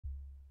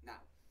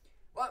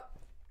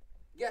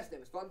Yes,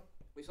 it was fun.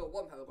 We saw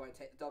one Paraguayan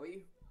take the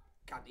W.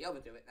 Can the other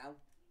do it now?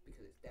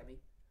 Because it's Demi.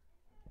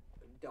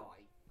 And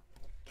die.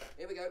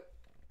 Here we go.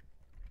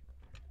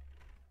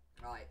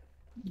 Right.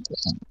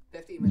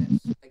 15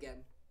 minutes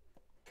again.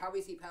 Can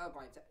we see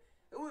Paraguayan take?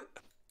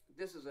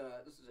 This is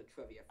a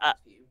trivia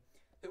for you.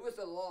 Who was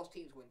the last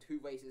team to win 2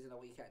 races in a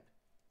weekend?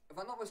 If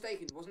I'm not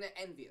mistaken, wasn't it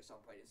Envy at some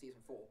point in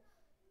season 4?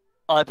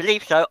 I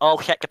believe so. I'll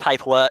check the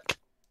paperwork.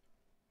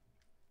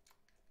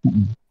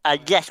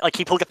 Yes, I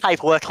keep all the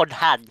paperwork on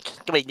hand.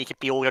 We need to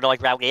be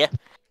organised around here.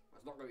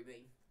 That's not going to be me.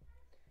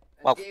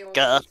 Well, Dion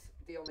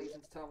leads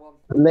into turn 1.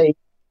 Lee.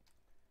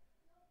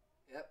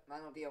 Yep,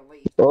 Manuel Dion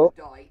leads. Oh.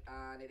 Die,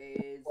 and it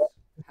is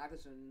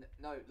Harrison.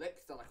 No,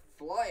 Lickster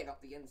flying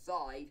up the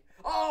inside.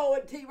 Oh,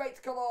 and teammates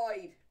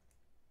collide.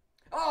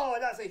 Oh,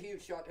 and that's a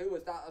huge shot. Who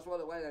was that as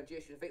well? I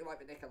think it might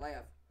be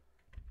Nikolaev.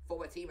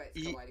 Former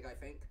teammates colliding, I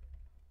think.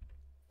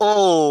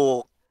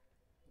 Oh,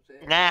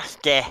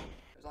 nasty. It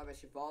was either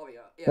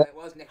Shivaria. Yeah, it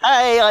was Nikolaev.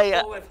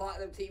 Hey, Former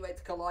Platinum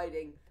teammates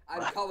colliding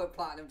and current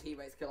Platinum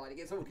teammates colliding.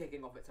 It's all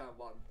kicking off at turn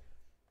 1.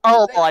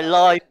 Oh, my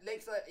life.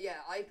 Lickster, yeah,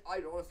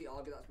 I'd honestly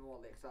argue that's more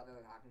Lickster than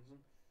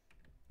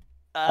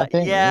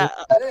Atkinson. Yeah.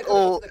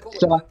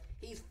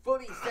 He's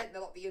fully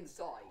sentinel up the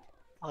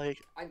inside.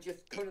 And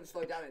just couldn't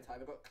slow down in time.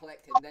 It got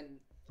collected, and then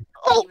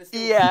he was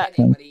still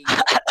when he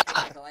hit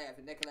Nikolaev,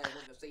 and Nikolaev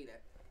wouldn't have seen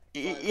it.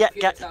 So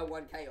pure turn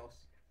 1 chaos.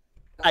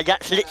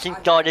 That's literally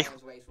guided.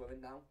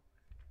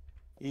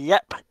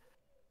 Yep.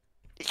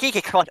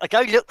 Jesus Christ, I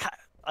go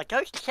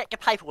to check the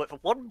paperwork for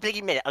 1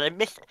 bloody minute and I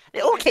missed it.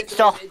 It all kicks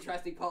off. This is the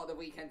most interesting part of the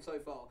weekend so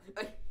far.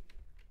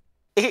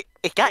 Is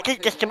that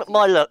just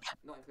my luck?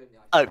 Not including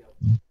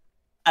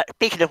the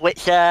Speaking of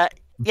which,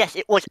 yes,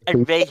 it was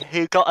Envy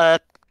who got a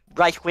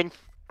race win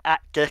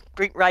at the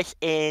sprint race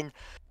in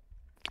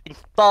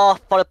Spa,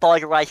 followed by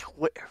the race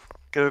with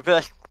the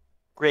reverse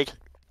grid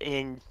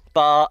in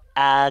Spa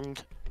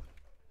and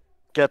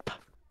the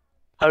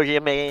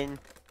podium in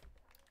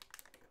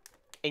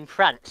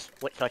France,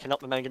 which I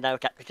cannot remember now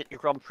at that particular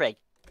Grand Prix.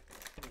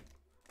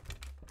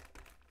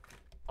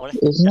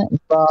 Isn't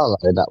it Barlow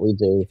that we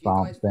do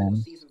France then?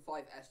 Season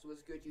 5 Esther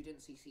was good, you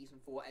didn't see Season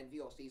 4 Envy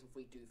or Season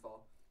 3 Dufar.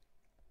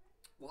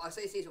 Well, I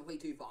say Season 3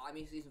 Dufar, I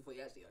mean Season 3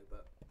 Ezio,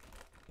 but...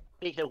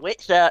 Speaking of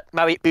which,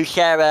 Mariette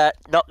Boucher,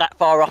 not that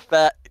far off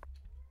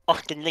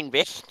Austin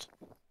Lindvist.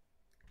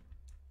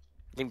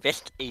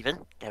 Lindvist,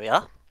 even. There we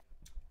are.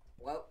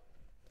 Well,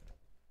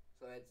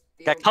 so it's...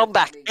 The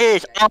comeback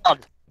is on!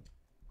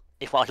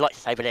 Is what I'd like to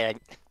say, but it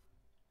ain't.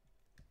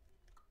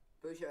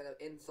 Boucher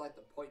inside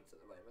the points at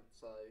the moment,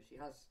 so she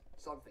has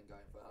something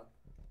going for her.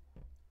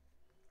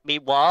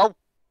 Meanwhile,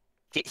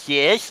 6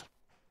 years.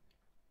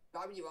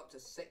 I mean, you're up to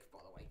 6th, by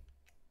the way.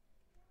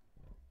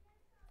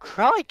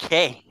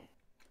 Crikey!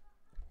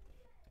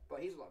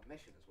 But he's on a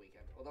mission this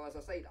weekend. Although, as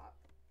I say that,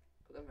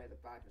 could have made a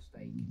bad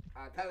mistake.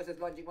 And Paris is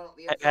lunging one up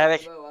the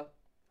inside.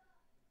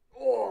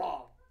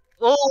 Oh!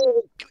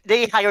 Oh!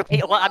 The higher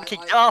Peter, what happened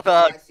to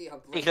Java? I see her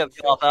breaking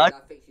shot, and I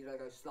think she's going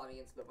to go slamming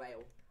into the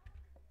rail.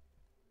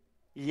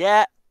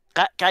 Yeah,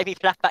 that gave me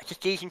flashback to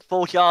Season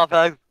 4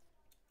 Javo.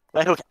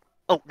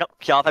 Oh, not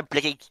Javo,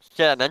 bloody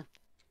Sherman.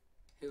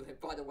 Who,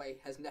 by the way,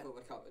 has never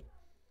recovered.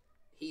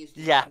 He's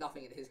just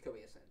nothing in his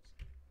career since.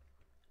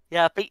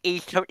 Yeah, I think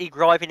he's currently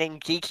driving in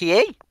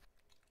GTE.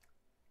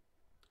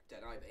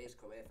 Don't know, but his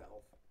career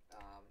fell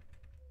off.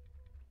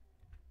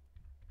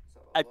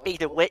 And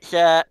speaking of which,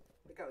 Mikael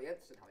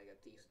Jensen having a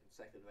decent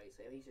second race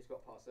here. He's just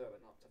got past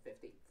Irwin up to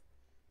 15th.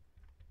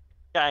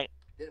 Okay.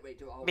 Didn't really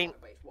do a whole lot in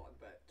race 1,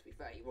 but to be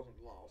fair, he wasn't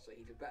last, so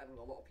he did better than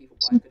a lot of people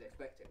might have been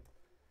expecting.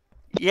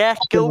 Yeah,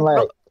 still.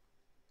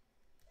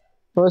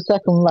 For a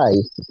second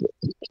race,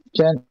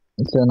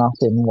 Jensen up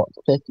in what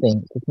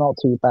 15th? It's not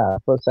too bad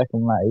for a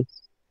second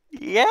race.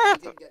 Yeah.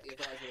 He didn't get the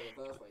advantage of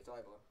the first race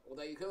either.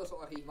 Although you could also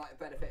argue he might have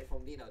benefited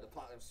from, you know, the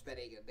platinum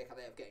spinning and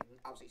Nikolaev getting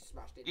absolutely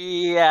smashed in.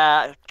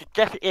 Yeah,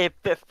 definitely a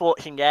bit of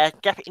fortune there.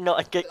 Definitely not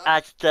as good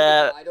as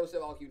the. I'd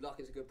also argue luck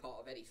is a good part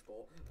of any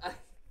sport.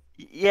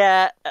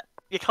 Yeah,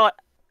 you can't.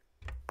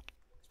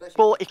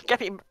 Sport is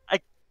definitely.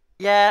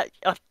 Yeah,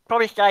 I'd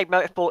probably say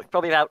motorsport is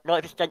probably about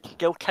 90%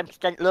 skill,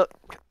 10% luck.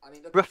 I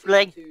mean, look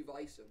roughly. At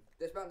Weissum.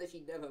 This man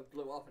literally never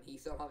blew up, and he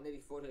somehow nearly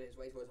frauded his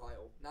way to a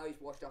title. Now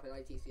he's washed up in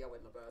WTCL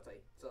with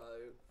Liberty, so.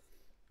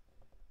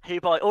 Who,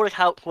 by all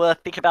accounts, were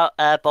thinking about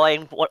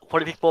buying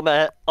one of his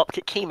former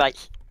Optic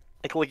teammates,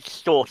 according to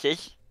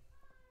sources.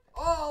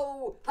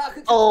 Oh!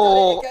 Hackerson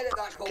done it again at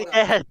that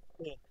corner!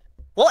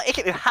 What is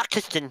it with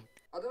Hackerson?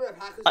 I don't know if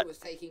Hackerson was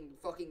taking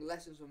fucking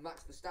lessons from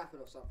Max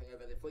Verstappen or something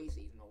over the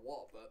preseason or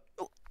what, but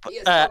he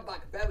has come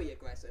back very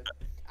aggressive.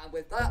 And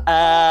with that,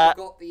 I've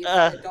got the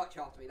Dutch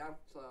after me now,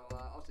 so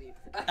I'll see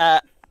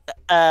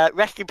you.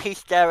 Rest in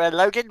peace there,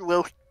 Logan.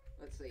 Let's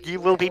see. You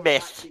will be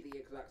missed. The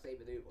exact same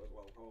maneuver as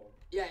well. Oh.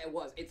 Yeah, it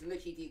was. It's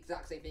literally the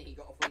exact same thing he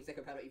got a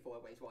 3-second penalty for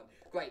in race 1.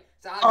 Great.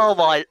 So oh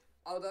my.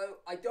 Although,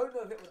 I don't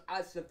know if it was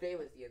as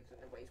severe as the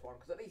incident in race 1,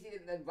 because at least he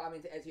didn't then ram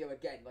into Ezio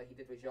again like he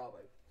did with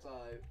Javo. So,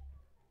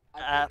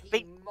 I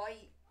think he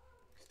might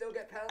still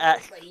get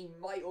penalties, but he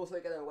might also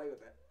get away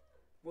with it.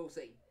 We'll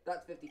see.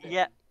 That's 50-50.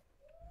 Yeah.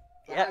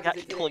 But Yeah, that's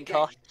Hackerson did it coin again.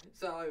 toss.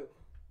 So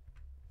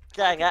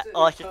Dang it, Hackerson is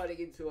I turning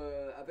into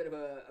a bit of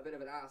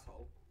an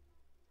asshole.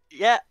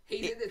 yeah.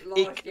 He's in this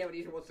He- large game and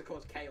he just wants to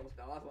cause chaos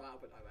now. That's what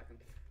happened, I reckon.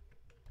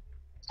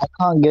 I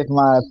can't give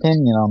my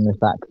opinion on this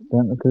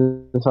accident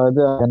because if I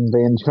do, I'm going to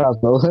be in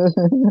trouble.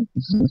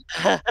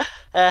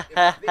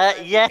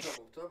 yes.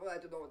 So I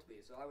don't know what to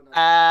be, so I would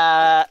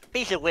know.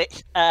 Speaking of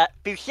which,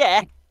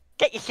 Boucher,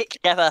 get your shit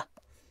together.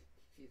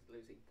 She's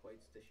losing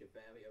points to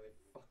Shiveria with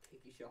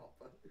fucking sharp.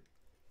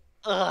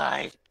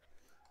 Ugh.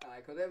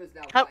 Alright, Cordeva's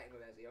now How- fighting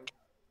with Ezio.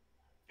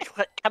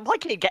 Why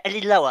can you get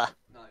any lower?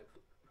 No.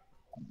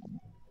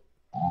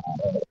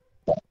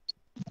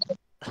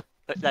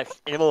 But no,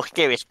 in a more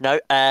serious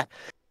note, Going a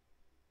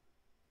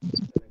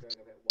bit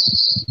wide there.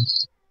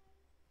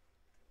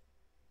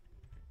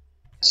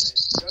 10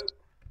 minutes to go.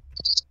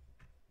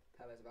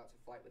 Pepe's about to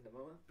fight with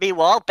Nomura.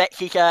 meanwhile,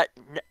 Betsy's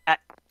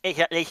is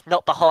at least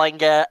not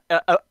behind an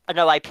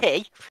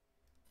OAP.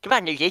 The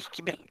bad news is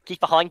she's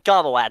behind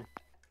Garmawan.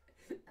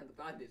 And the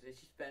bad news is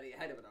she's barely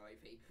ahead of an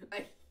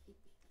OAP.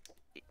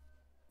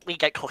 We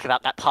don't talk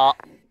about that part.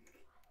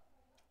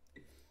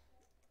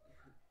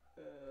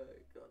 God,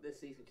 this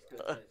season just goes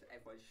to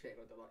everyone's shit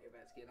on the Lottie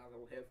and I'm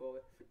all here for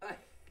it.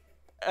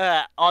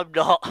 I'm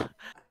not.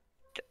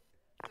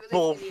 But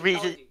For this is reason.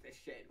 acknowledging this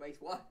shit.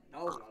 Waste what?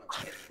 No, none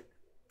of it.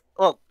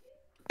 Well,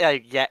 oh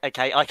yeah,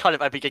 okay. I kind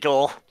of opened the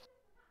door.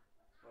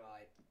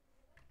 Right.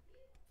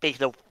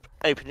 Speaking of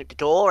opening the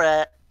door,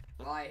 Right,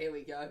 here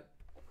we go.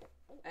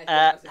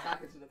 Ezio versus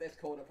Hackerson at this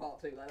corner,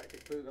 part 2.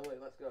 Electric Boogaloo,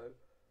 let's go.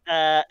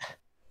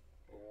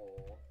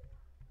 Oh.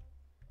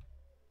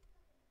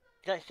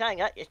 Just saying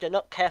that, if they're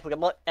not careful, they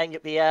might end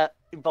up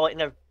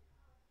inviting a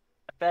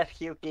fair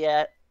few of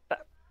the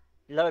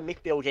lower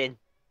midfield in.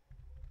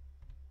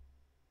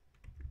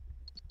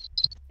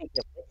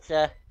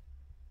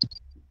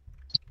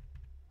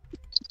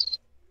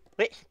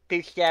 Which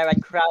Boucher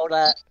and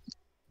Crowder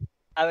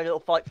have a little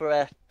fight for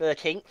a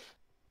 13th.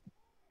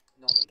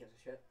 Nobody gives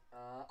a shit.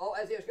 Oh,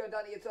 Ezio's going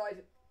down the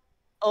inside.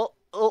 Oh.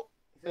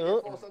 He's going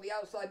to get forced on the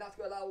outside. That's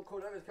going to allow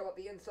Cordova to come up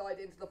the inside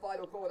into the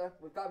final corner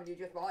with Bamenu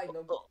just behind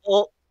them.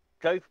 Go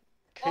too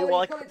He's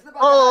wide. coming to the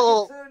back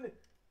of Hackerson.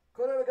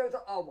 Cordova goes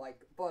up. Oh my,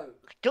 bro.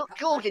 Jordan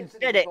Hackerson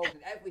did is it. involved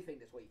in everything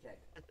this weekend.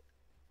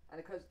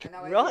 And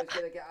now Right. Ezio's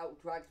going to get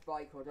out dragged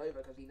by Cordova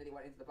because he nearly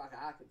went into the back of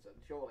Hackerson.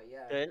 Surely,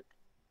 yeah. Good.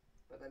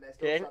 But then they're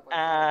still Good. trapped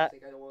by the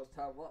they go towards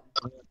turn 1.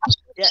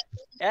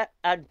 Yeah,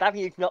 and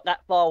Babinu's not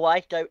that far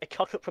away, so a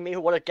toss up from either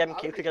one of them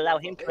two could allow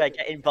him to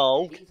get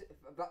involved.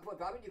 But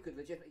Bamenu could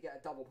legitimately get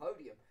a double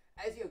podium.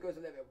 Ezio goes a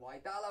little bit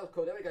wide. That allows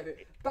Cordova to go through.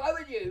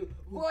 Bamenu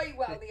right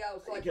well on the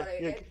outside trying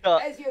to get in.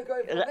 Ezio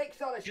going for the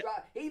next on a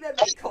strap. He then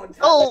makes contact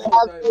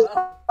with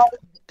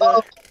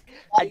Cordova.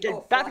 And then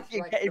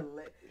Babinu getting...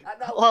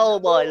 Oh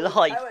my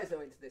life.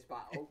 Ezio into this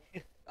battle.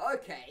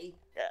 Okay.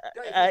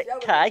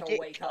 Okay,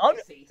 Wake up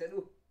this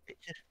season.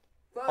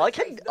 I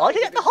can get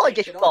behind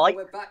this fight.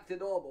 We're back to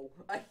normal.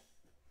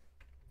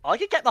 I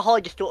can get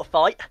behind this sort of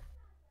fight.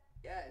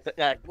 Yes. But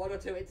no. 1 or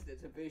 2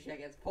 incidents of Boucher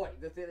against Point.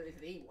 The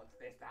reason he wants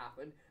this to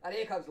happen. And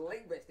here comes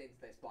Linguist into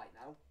this fight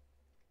now.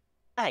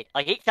 Hey,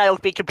 I didn't say I was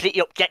being completely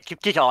objective,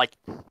 did I?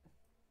 We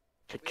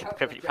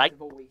have an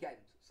objective all weekend.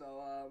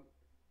 So,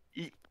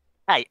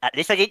 Hey, at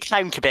least I didn't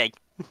sound to be.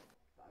 yeah,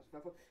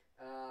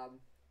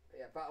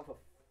 battle for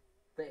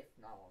 5th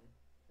now on.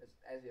 As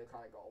Ezio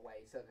kind of got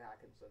away, certainly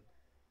Hackinson.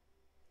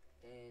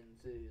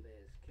 Into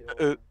this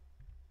kill.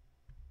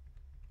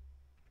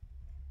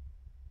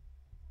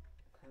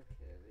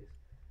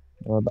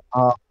 We're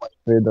halfway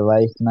through the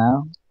race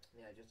now.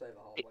 Yeah, just over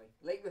halfway.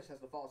 Linguist has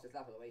the fastest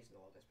lap of the race in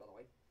all of this, by the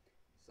way.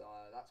 So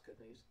that's good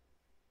news.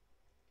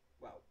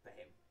 Well, for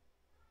him.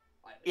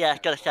 Yeah, I was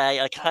gonna say,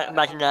 I can't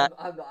imagine that.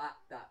 I'm not at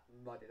that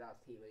mudded ass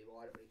team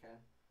anymore, I don't really care.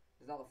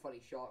 There's another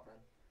funny shark, man.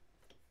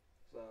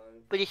 So...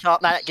 Pretty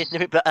sharp man, just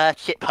nothing but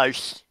shit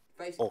posts.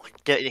 Basically, Oh,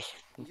 dirty.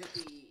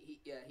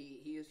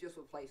 he has just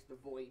replaced the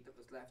void that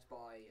was left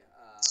by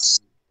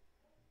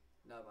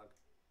Nurburgring.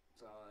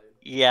 So...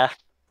 Yeah.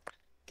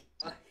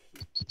 Right.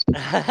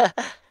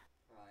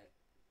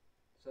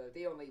 So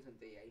Dion leads in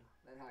DA,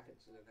 then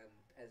Hackinson, and then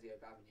Ezio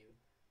Bavenu,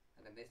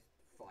 and then this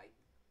fight.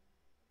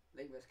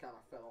 Linguist kind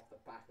of fell off the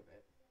back of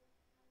it.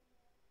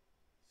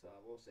 So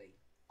we'll see.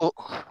 Oh.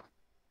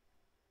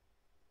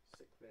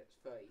 6 minutes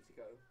 30 to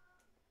go.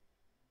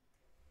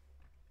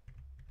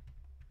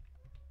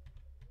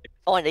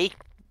 Finally,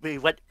 we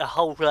went a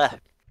whole right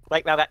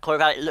round that corner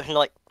without it looking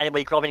like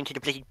anybody grabbing into the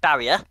bleeding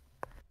barrier.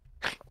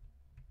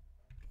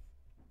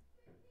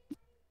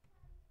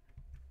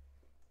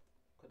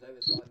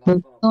 Cordova's got a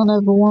nice one. No one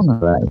ever won a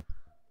race.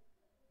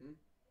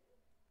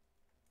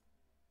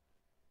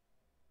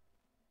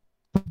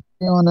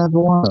 No one ever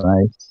won a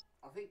race.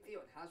 I think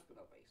Dion has been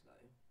a race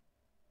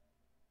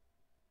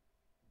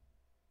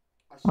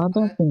now. I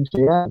don't think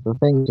she has. I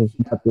think she's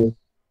happy.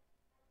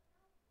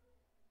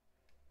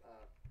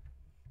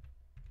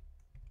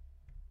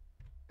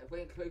 If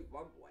we include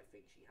Rumble, I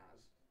think she has.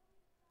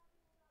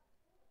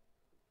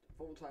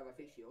 Full time, I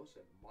think she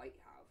also might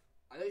have.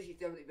 I know she's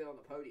definitely been on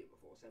the podium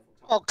before several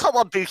times. Oh, come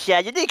on,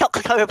 Boucher, you need not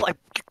to go by...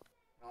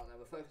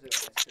 focusing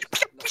on this because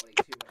there's not really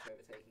too much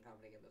overtaking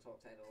happening in the top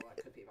 10, or that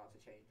could be about to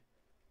change.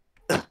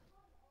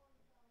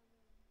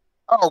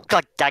 Oh,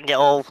 god dang it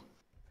all.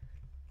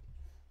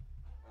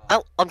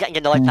 Oh, I'm getting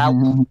a knife out.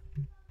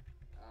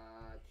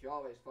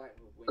 Jarvis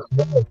fighting with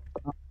Win.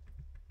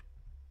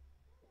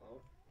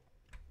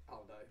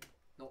 Oh no,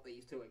 not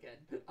these two again.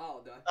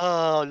 Oh no.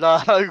 Oh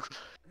no.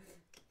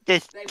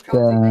 This. They've come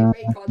to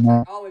make me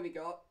contact. Oh, here we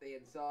go. The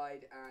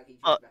inside, and he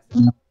just messed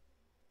it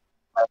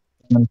up.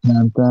 Please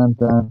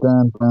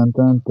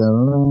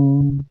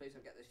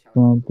don't get this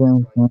challenge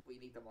right. We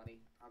need the money.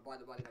 And by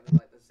the money, I mean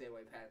like the zero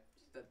pence,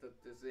 the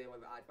zero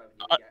ad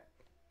revenue we get.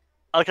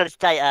 I was going to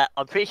say,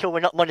 I'm pretty sure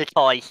we're not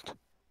monetized.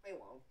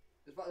 Meanwhile,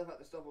 despite the fact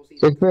that Stumble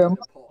sees the pot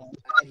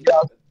at any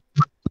moment.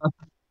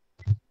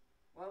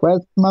 Well,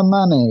 Where's my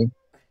money?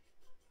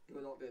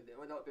 We're not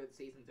doing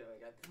season 2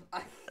 again.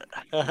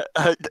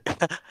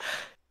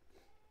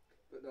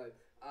 But no,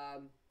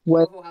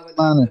 Where's Stumble have a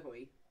money? nice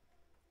livery.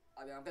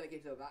 I mean, I'm going to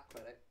give them that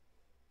credit.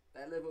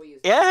 Their livery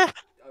is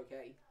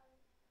okay.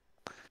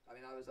 I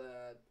mean, I was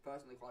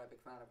personally quite a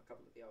big fan of a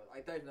couple of the others.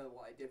 I don't know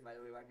what I did my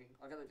livery ranking.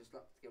 I'm going to just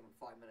give them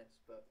 5 minutes,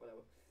 but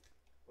whatever.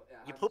 But,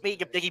 yeah, You put me in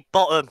the bloody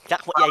bottom.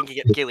 That's what you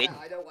ended up doing. Yeah,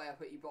 I know why I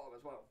put you bottom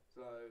as well.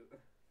 So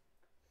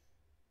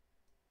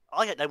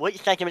I don't know what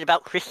you're saying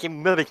about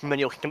Christian Murray's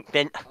money or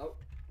something. oh,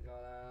 we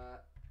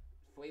got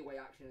freeway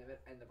action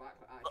in the back.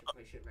 Actually,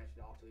 probably should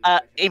mention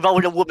after.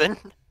 Involving a woman.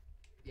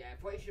 Yeah,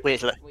 probably should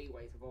Weirdly. mention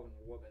freeways involving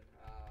a woman.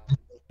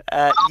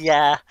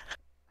 Yeah.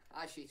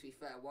 Actually, to be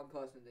fair, one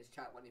person in this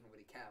chat won't even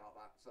really care about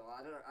that, so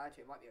I don't know.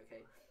 Actually, it might be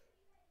okay.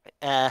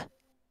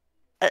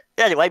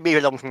 Anyway,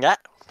 moving on from that.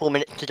 4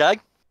 minutes to go.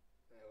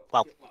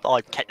 Well,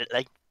 5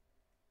 technically.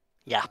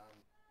 Yeah.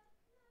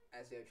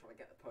 Ezio trying to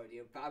get the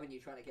podium. Babin, you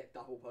trying to get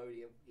double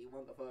podium. He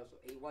won the first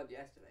one. He won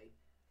yesterday.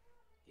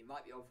 He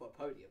might be on for a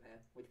podium here,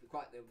 which would be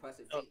quite an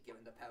impressive feat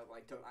given the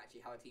Paraguay don't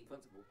actually have a team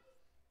principal.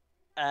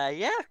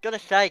 Yeah, gotta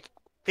say, I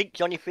think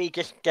Johnny Free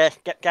just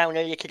stepped down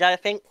earlier today, I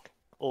think.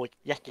 Or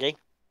yesterday.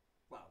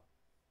 Well,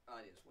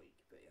 early this week,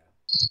 but yeah.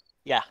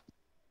 Yeah.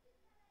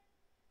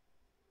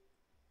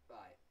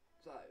 Right,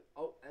 so,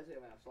 oh,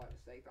 Ezio made a slight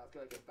mistake. That's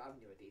going to give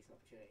Babin a decent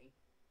opportunity.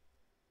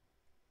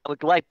 With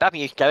the way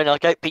Babiu's going, I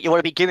don't think you want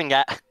to be doing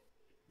that.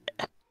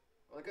 Well,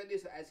 the good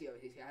news for Ezio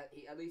is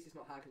he at least it's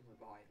not Hackers from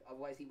behind.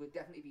 Otherwise, he would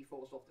definitely be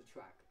forced off the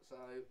track. So,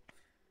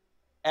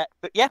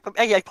 But yeah, from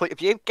Ezio's point of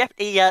view,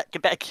 definitely the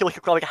better choice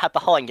of driver to have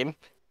behind him,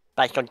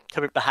 based on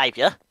current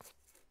behaviour.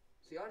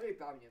 see, Andre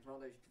Babin is one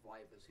of those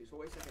drivers who's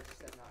always like a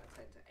 7 out of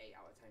 10 to 8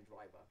 out of 10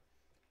 driver.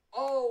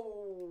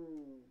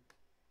 Oh!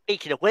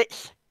 Speaking of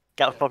which,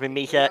 that was probably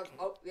me, sir.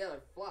 Oh, yellow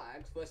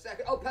flags for a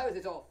second. Oh, Perez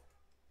is off.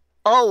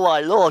 Oh my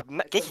lord,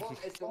 It's the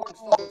wrong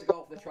stop to go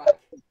off the track.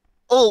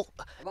 Oh!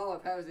 Amara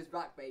Perez is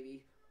back,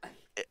 baby.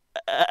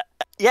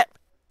 Yep.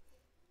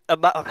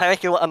 Amara Perez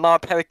doing what Amara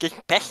Perez does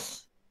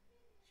best.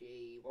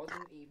 She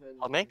wasn't even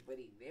me?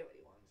 really near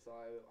anyone, so...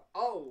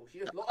 Oh, she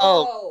just...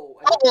 Oh.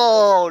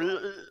 Oh!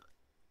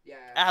 Yeah.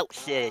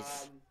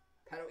 Ouches.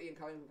 Penalty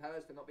incoming from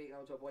Perez for not being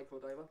able to avoid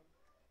Cordova.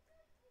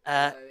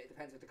 Uh, So it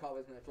depends if the car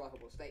was in a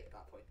drivable state at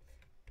that point.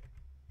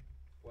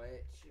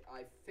 Which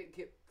I think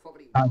it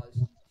probably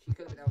was. She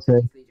could have been able to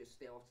easily just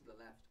steer off to the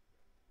left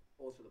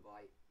or to the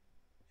right.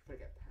 She could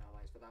get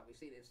penalised for that. We've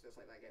seen instances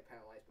like that get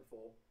penalised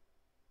before.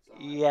 So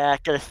yeah,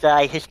 gonna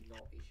say his.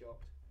 Not be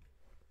shocked.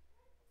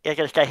 Yeah,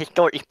 gonna say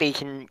historically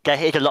speaking, there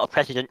is a lot of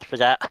precedent for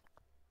that.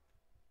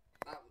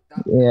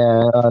 That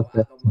Yeah, at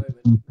the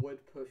moment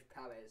would push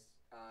Perez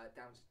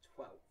down to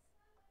 12th,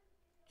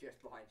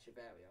 just behind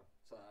Cheveria.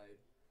 So,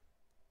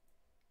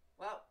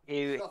 well,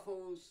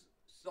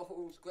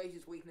 Stoffel's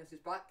greatest weakness is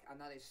back, and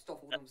that is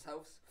Stoffel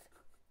themselves.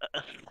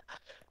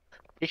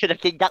 You should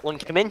have seen that one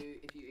come in.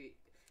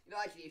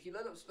 Actually, if you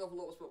look up Stoffel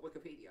Autosport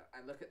Wikipedia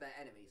and look at their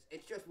enemies,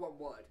 it's just one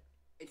word.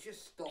 It's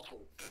just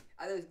Stoffel.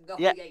 And there's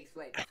nothing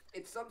explained.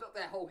 It sums up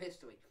their whole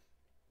history.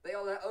 They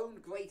are their own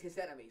greatest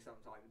enemy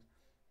sometimes.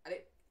 And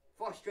it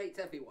frustrates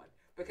everyone.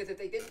 Because if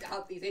they didn't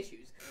have these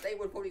issues, they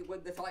would probably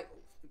win the title.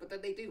 But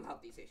then they do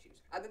have these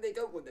issues. And then they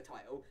don't win the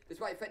title,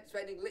 despite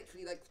spending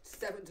literally like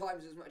 7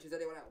 times as much as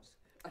anyone else.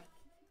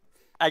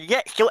 And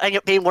yet still end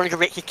up being one of the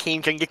richest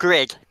teams on the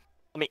grid.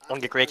 I mean, on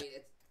the grid. I mean,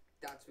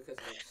 that's because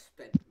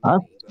they spent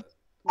money, but...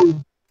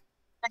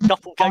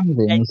 Stoffel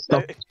Funding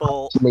stuff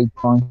for actually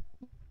going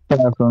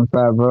further and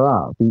further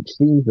up each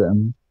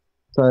season.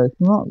 So it's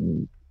not.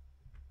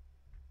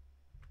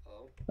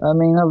 I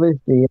mean,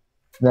 obviously,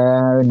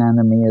 their own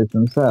enemy is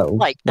themselves.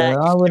 Wait,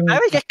 I wouldn't.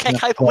 Mary just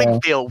take over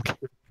Winfield.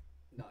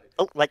 No.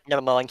 Oh, wait,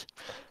 never mind.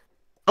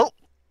 Oh!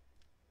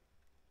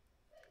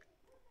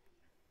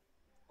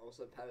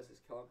 Also,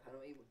 Paris' current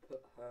penalty would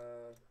put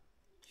her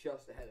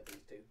just ahead of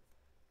these two.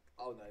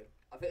 Oh no.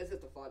 I think this is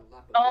the final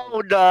lap of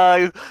Oh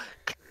no!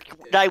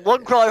 No,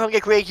 one driver on the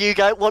grid you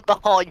don't want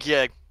behind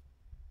you.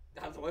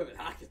 That's the way with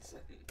Atkinson.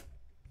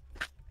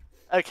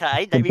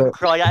 Okay, let me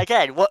try that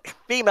again. What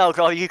female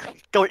driver you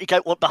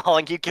don't want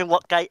behind you can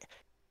what gave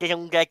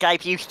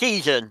you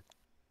season?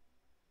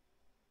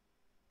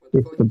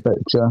 It's the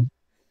butcher.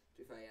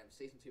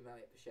 Season 2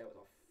 Marriott Michelle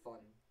was a fun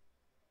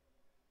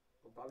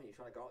Bambi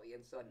trying to go out the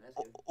inside. And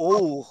Ezio.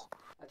 Oh.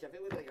 Actually, I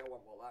think we're going to get one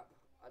more lap.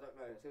 I don't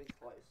know. It's going to be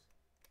close.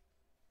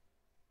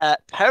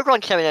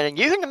 Peregrine coming in and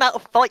using the amount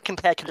of fight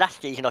compared to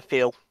last season, I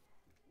feel.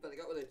 But they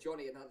got rid of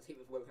Johnny and now the team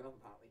was woken up,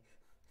 apparently.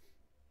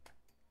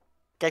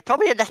 There's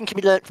probably a lesson to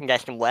be learnt from there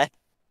somewhere.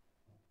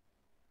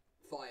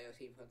 Fire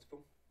team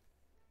principal.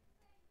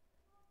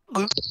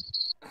 Mm.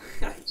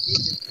 You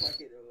just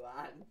fucking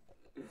ran.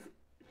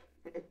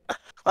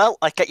 Well,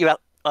 I get you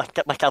out. I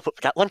set myself up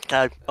for that one,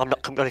 so I'm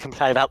not going to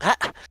complain about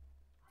that.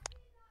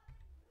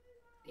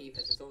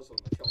 Evis is also on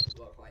the chopping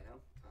block right now.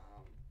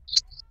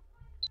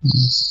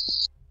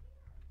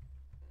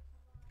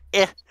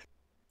 Yeah.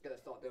 Gonna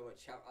start doing what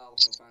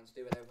Arsenal fans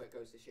do whenever it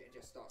goes to shit and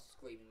just start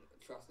screaming,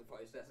 trust the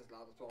process as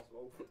loud as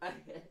possible.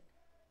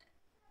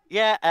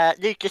 Yeah,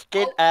 Luke just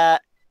did, Bambi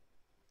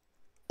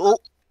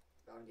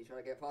trying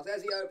to get past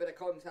Ezio, bit of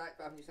contact.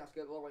 Bambi just has to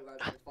go the long way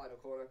around in the final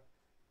corner.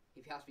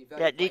 He has to be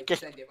very brave to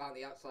send it round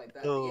the outside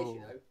there. The issue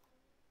though,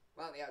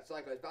 round the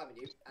outside goes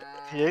Bambi,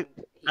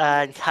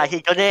 and has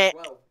he done it?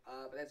 Well,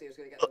 but Ezio's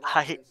going to get the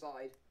right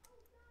inside.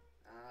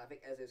 I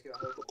think Ezio's going to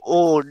hold the place.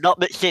 Oh, not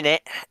much in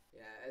it.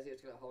 Yeah,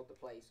 Ezio's going to hold the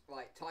place.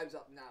 Right, time's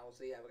up now,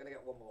 so yeah, we're going to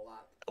get one more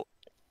lap.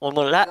 One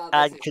more lap,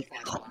 and... This is the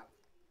final lap.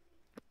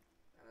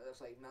 And it looks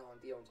like Manon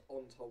Dion's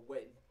on to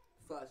win.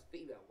 First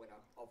female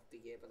winner of the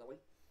year, by the way.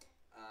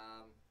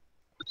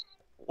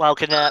 Well,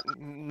 can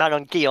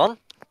Manon Dion?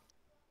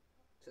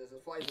 So as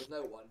far as there's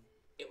no one,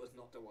 it was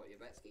not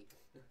Dowotjevetsky.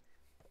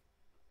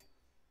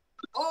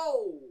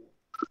 Oh!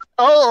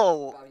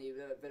 Oh!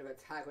 A bit of a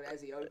tag on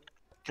Ezio.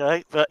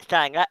 Okay, but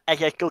saying that,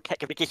 Ezio still take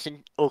the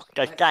position, or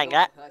saying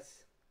that.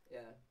 Yeah.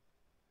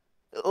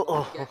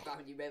 Oh.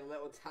 You made a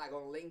little tag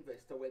on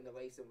Lingus to win the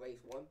race in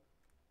race 1.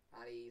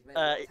 And he's made a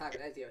little tag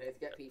on Ezio here to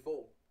get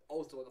P4.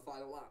 Also on the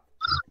final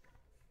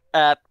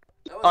lap.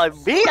 I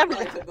really am...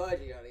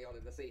 Converging early on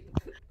in the season.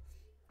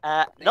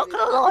 Not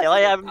gonna lie, I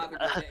am...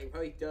 getting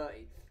very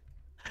dirty.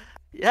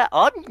 Yeah,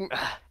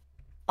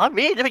 I'm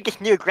really loving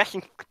this new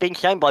aggression being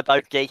shown by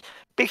both these.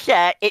 Be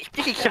fair,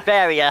 this is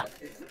Severia.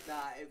 Nah,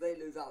 if they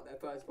lose out their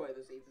first point of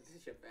the season to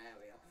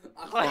Severia,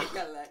 I think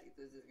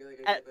Alexis is going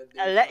to get the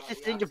new Alexis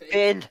in the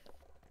bin,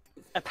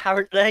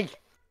 apparently.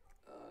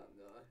 Oh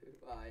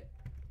no,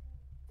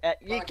 right.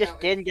 You just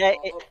didn't get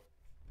it.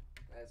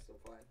 That's still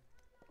fine.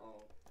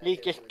 Oh, You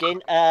just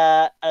didn't.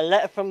 A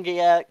letter from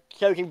the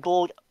chosen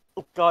board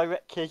of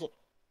directors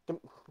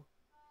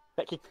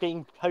that is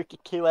being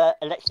posted to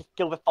Alexis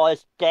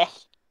Silverfire's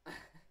desk.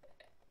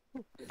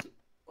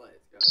 What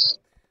is going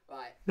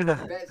on?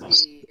 Right,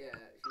 Betsy, yeah,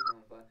 she's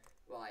on fire.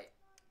 Right,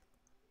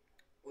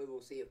 we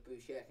will see if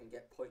Boucher can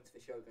get points for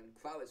Shogun.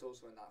 Crow is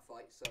also in that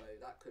fight, so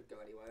that could go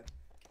anywhere.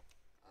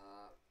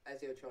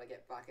 Ezio trying to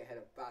get back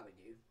ahead of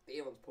Baminu.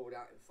 Dion's pulled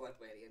out in front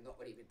really and not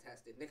really been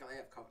tested.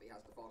 Nikolaev currently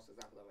has the fastest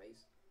lap of the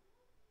race,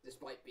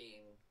 despite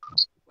being...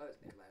 Where is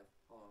Nikolaev?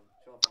 Hold on,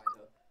 trying to find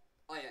her.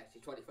 Oh yeah,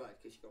 she's 23rd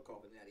because she got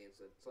caught in the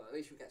incident, so at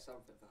least she'll get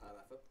something for her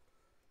effort.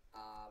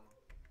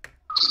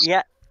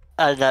 Yeah.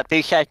 And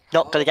Boucher's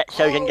not going to get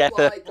Shogun there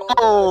for...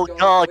 Oh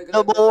god,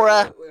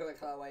 Nomura! We're going to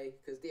cut away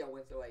because Dion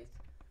wins the race.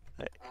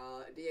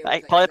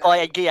 Followed by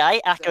a DA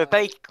after a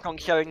very strong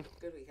showing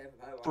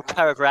for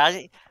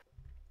Peregrine.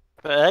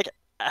 Third.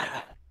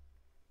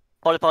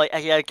 Followed by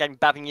Ezio again,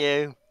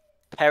 Babinu,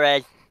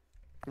 Perez,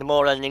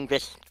 Nomura,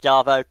 Lingus,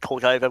 Javo,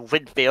 Cordova,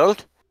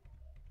 Winfield.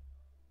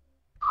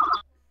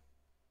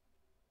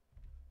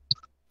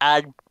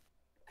 And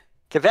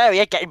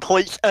Severia getting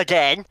points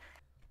again.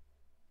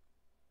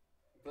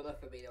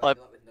 But for me, I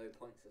ended up with no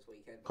points this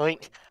weekend.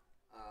 Points.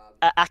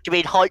 After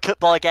being hyped up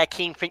by their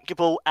team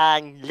principal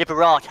and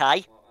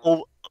Liberate.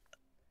 All...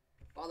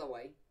 By the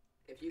way,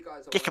 if you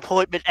guys are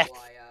disappointment. Why,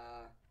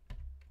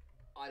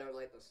 I don't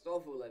like the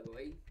Stoffel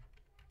livery.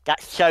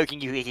 That's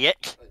Shogun, you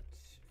idiot.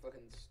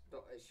 Fucking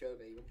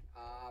Shogun even.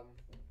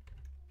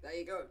 There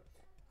you go.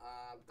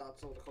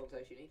 That's all the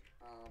context you need.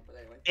 But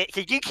anyway. It's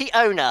a Yuki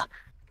owner.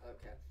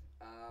 Okay.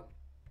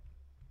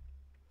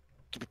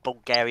 Stupid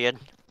Bulgarian.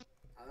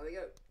 And there we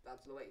go.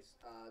 That's the race.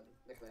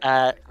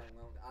 At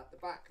the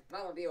back.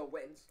 Malandio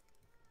wins.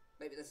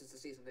 Maybe this is the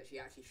season that she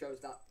actually shows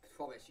that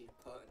promise she's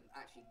put and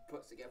actually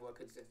puts together a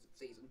consistent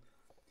season.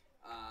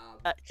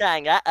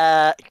 Saying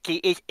that, she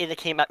is in the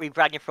team that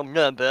rebranded from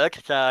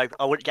Nurburgring, so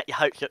I wouldn't get your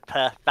hopes up,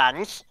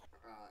 fans.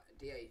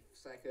 DA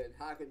second.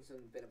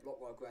 Hackinson been a lot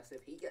more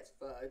aggressive. He gets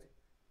third.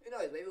 Who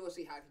knows? Maybe we'll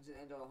see Hackinson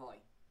end on a high.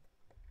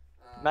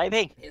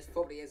 Maybe. This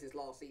probably is his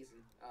last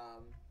season.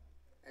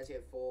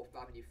 Ezio 4th,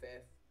 Babinu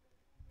 5th.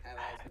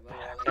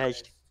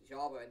 Perez,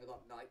 Java ended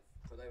up 9th.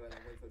 So they went on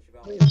with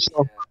Chevalier.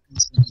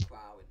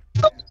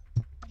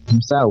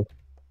 Himself.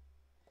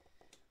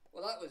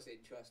 Well, that was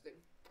interesting.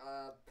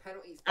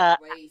 Penalties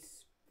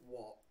race,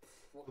 what?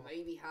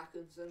 Maybe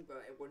Hackinson,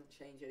 but it wouldn't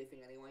change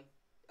anything anyway.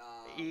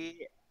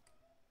 Yeah.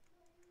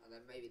 And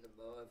then maybe the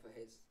Moore for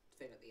his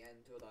thing at the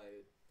end,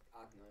 although,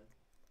 I don't know.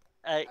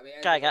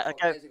 Ezio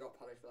got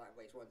punished for that in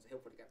race 1, so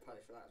he'll probably get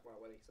punished for that as well,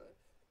 won't he? So,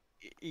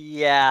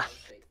 yeah.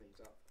 Shake things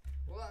up.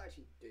 Well, I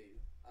actually do.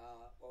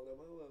 Well, the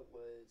Moore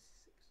was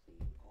 16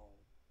 on...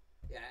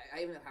 Yeah,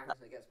 even if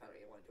Harrison gets a penalty,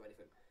 it won't do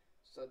anything.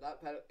 So that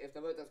if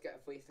Nurburgring does get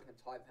a 3-second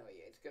time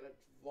penalty, it's going to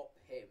drop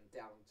him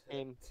down to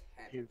 10th.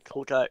 Who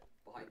called out?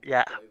 Behind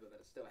Yeah. Dover, but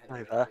it's still ahead of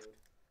Over. Wakefield.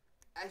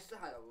 Esther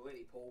had a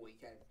really poor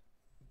weekend.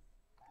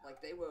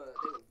 Like they were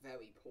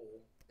very poor.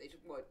 They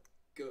just weren't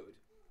good.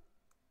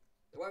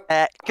 They weren't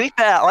To be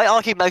fair, I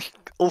argue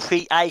all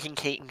 3 Asian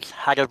teams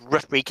had a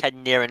rough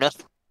weekend near enough.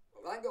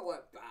 Rango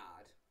weren't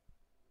bad,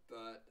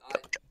 but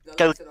the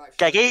Go, lesson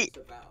actually Deggy.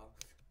 was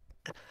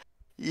better.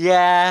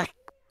 Yeah,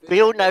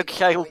 we all know They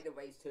so. won the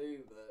race too,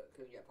 but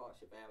couldn't get past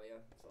Bavaria,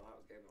 so that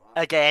was game of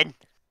that. Again.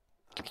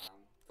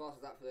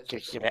 Fastest that for this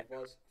Just week a bit.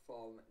 was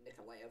from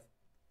Nikolaev.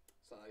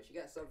 So she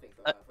gets something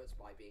for her efforts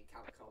by being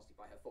kamikaze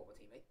by her former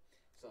teammate.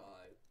 So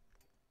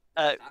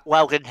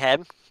Well done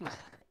him.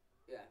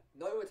 yeah,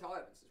 no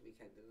retirements this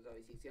weekend in the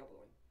WTCL, by the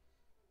way.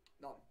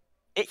 None.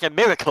 It's a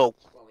miracle.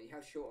 Well, when you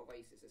have shorter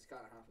races, this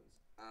kind of happens.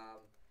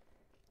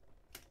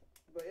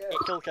 But yeah.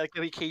 It's also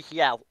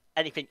WTCL.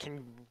 Anything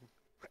can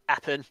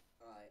happen.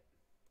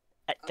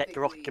 Right. Get the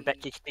rocket to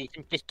bet to be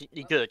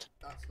consistently good.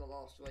 That's the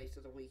last race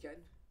of the weekend.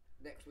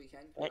 Next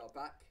weekend we are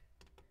back.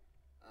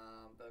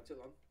 But until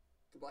then,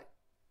 goodbye.